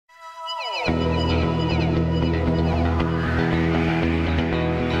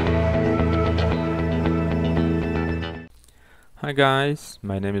Hi guys,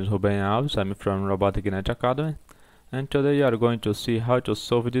 my name is Ruben Alves, I'm from Robotics Academy, and today you are going to see how to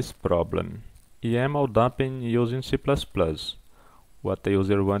solve this problem. YAML dumping using C++. What the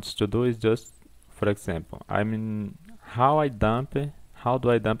user wants to do is just, for example, how do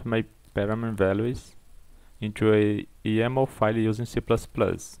I dump my param values into a YAML file using C++?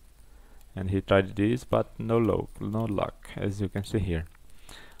 And he tried this, but no luck, as you can see here.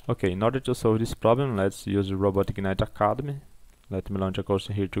 Okay, in order to solve this problem, let's use Robotics Academy. Let me launch a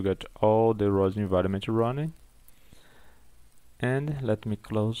cursor here to get all the ROS environment running. And let me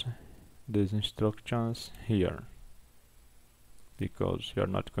close these instructions here, because we are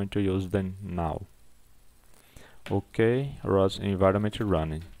not going to use them now. Okay, ROS environment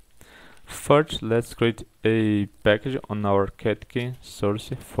running. First, let's create a package on our catkin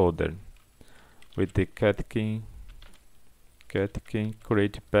source folder. With the catkin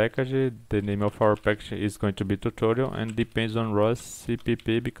create package, the name of our package is going to be tutorial and depends on ROS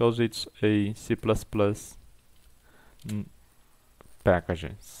CPP because it's a C++ package.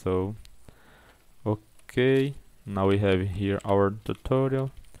 So okay, now we have here our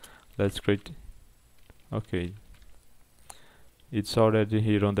tutorial. Let's create, okay, it's already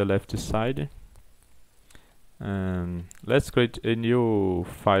here on the left side. Let's create a new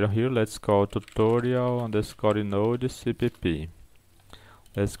file here. Let's call tutorial_node cpp.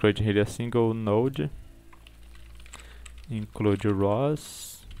 Let's create here a single node, include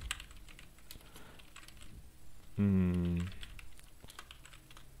ROS,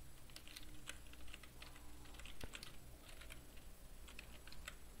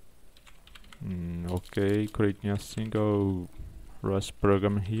 okay, creating a single ROS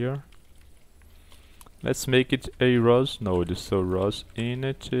program here. Let's make it a ROS node, so ROS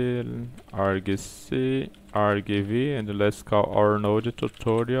init argc argv, and let's call our node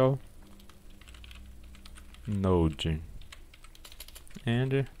tutorial node.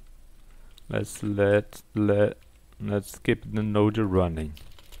 And let's keep the node running.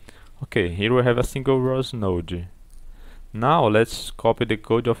 Okay, here we have a single ROS node. Now let's copy the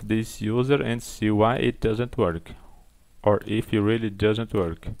code of this user and see why it doesn't work, or if it really doesn't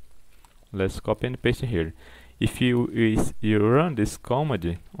work. Let's copy and paste here. If you run this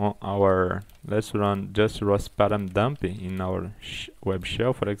command on our, let's run just rosparam dump in our web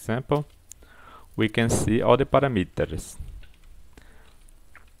shell, for example, we can see all the parameters.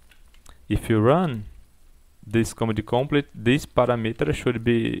 If you run this command complete, this parameter should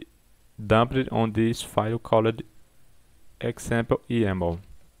be dumped on this file called example.yaml.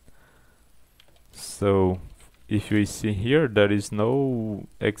 So if you see here, there is no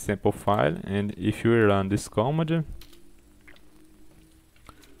example file, and if you run this command,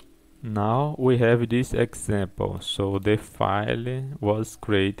 now we have this example. So the file was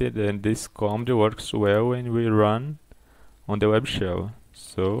created, and this command works well when we run on the web shell.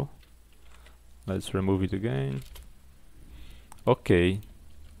 So let's remove it again. Okay,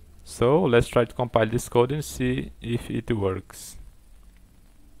 so let's try to compile this code and see if it works.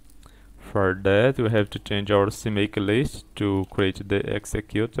 For that, we have to change our CMake list to create the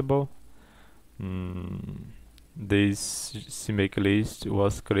executable. This CMake list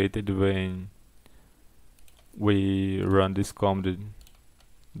was created when we run this command,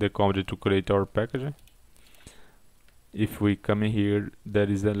 the command to create our package. If we come in here, there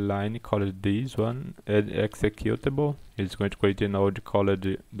is a line called this one, add executable. It's going to create a node called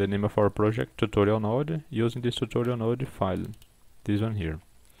the name of our project, tutorial node, using this tutorial node file, this one here.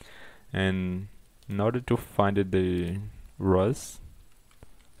 And in order to find the ROS,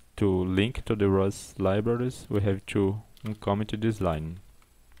 to link to the ROS libraries, we have to uncomment this line.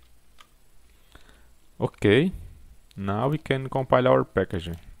 Okay, now we can compile our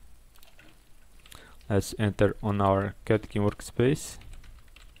package. Let's enter on our catkin workspace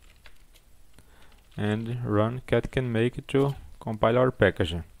and run catkin make to compile our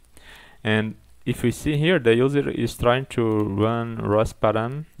package. And if we see here, the user is trying to run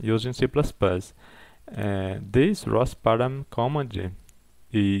rosparam using C++. This rosparam command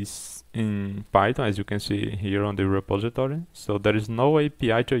is in Python, as you can see here on the repository. So there is no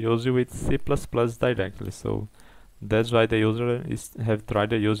API to use it with C++ directly. So that's why the user have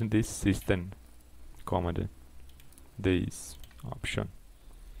tried using this system command, this option.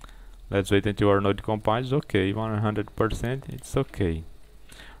 Let's wait until our node compiles. Okay, 100%, it's okay.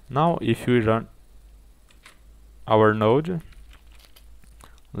 Now if we run our node,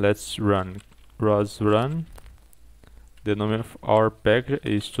 let's run ROS run. The name of our package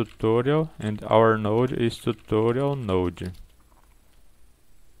is tutorial and our node is tutorial node.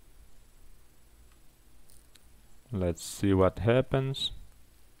 Let's see what happens.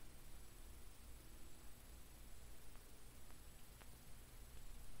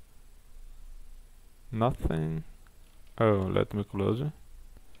 nothing. Oh, let me close it.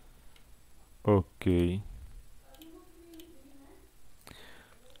 Okay.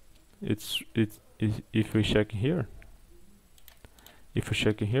 If we check here,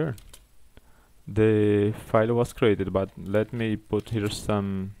 the file was created, but let me put here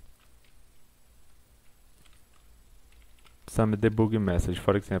some debugging message.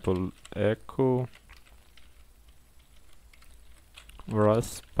 For example, echo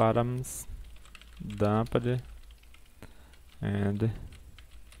ROS Params dumped, and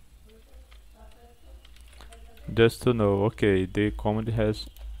just to know, okay, the command has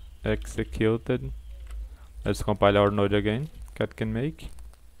executed. Let's compile our node again. Cat can make.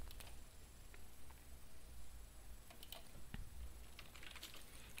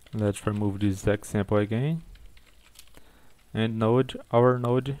 Let's remove this example again, and our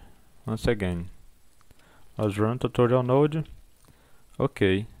node once again. Let's run tutorial node.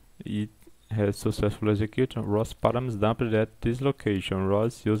 Okay, it has successfully executed ROS Params dumped at this location,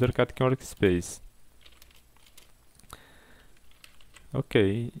 ROS user cat workspace.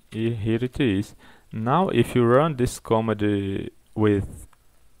 Okay, here it is. Now if you run this command with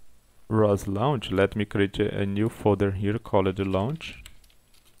ROS launch, let me create a new folder here called launch,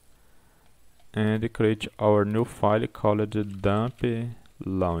 and create our new file called dump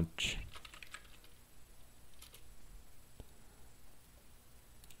launch.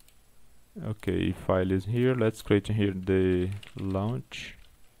 Okay, file is here. Let's create here the launch.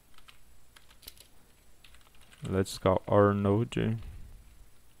 Let's call our node.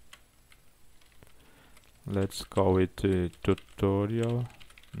 Let's call it tutorial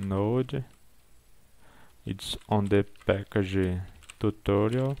node. It's on the package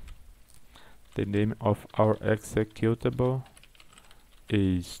tutorial. The name of our executable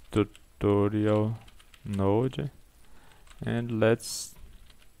is tutorial node, and let's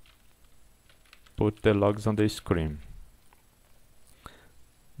put the logs on the screen.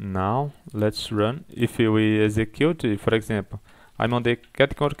 Now let's run. If we execute, for example, I'm on the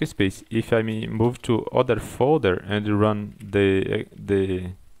cat workspace. If I move to other folder and run the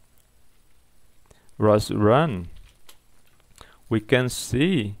ROS run, we can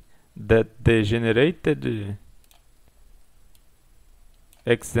see that the generated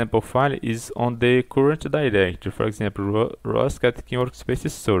example file is on the current directory. For example, ROS cat workspace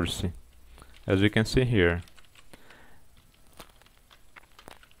source, as we can see here.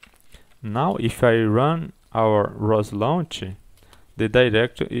 Now if I run our ROS launch, the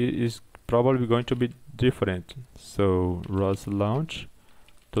directory is probably going to be different. So ROS launch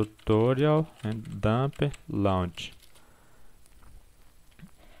tutorial and dump launch.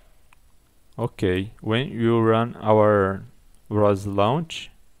 Okay, when you run our ROS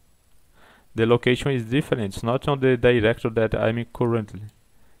launch, the location is different. It's not on the directory that I'm in currently.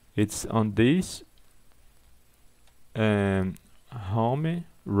 It's on this home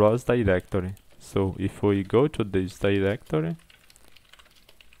ROS directory. So if we go to this directory,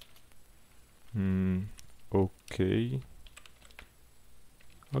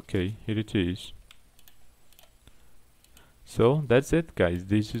 okay, here it is. So that's it, guys.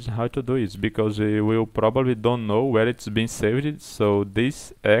 This is how to do it, because we probably don't know where it's been saved. So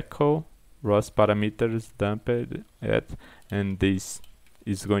this echo ROS parameters dumped at, and this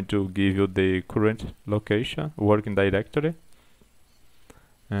is going to give you the current location working directory.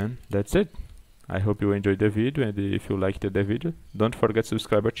 And that's it. I hope you enjoyed the video, and if you liked the video, don't forget to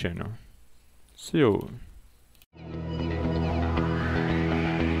subscribe our channel. See you.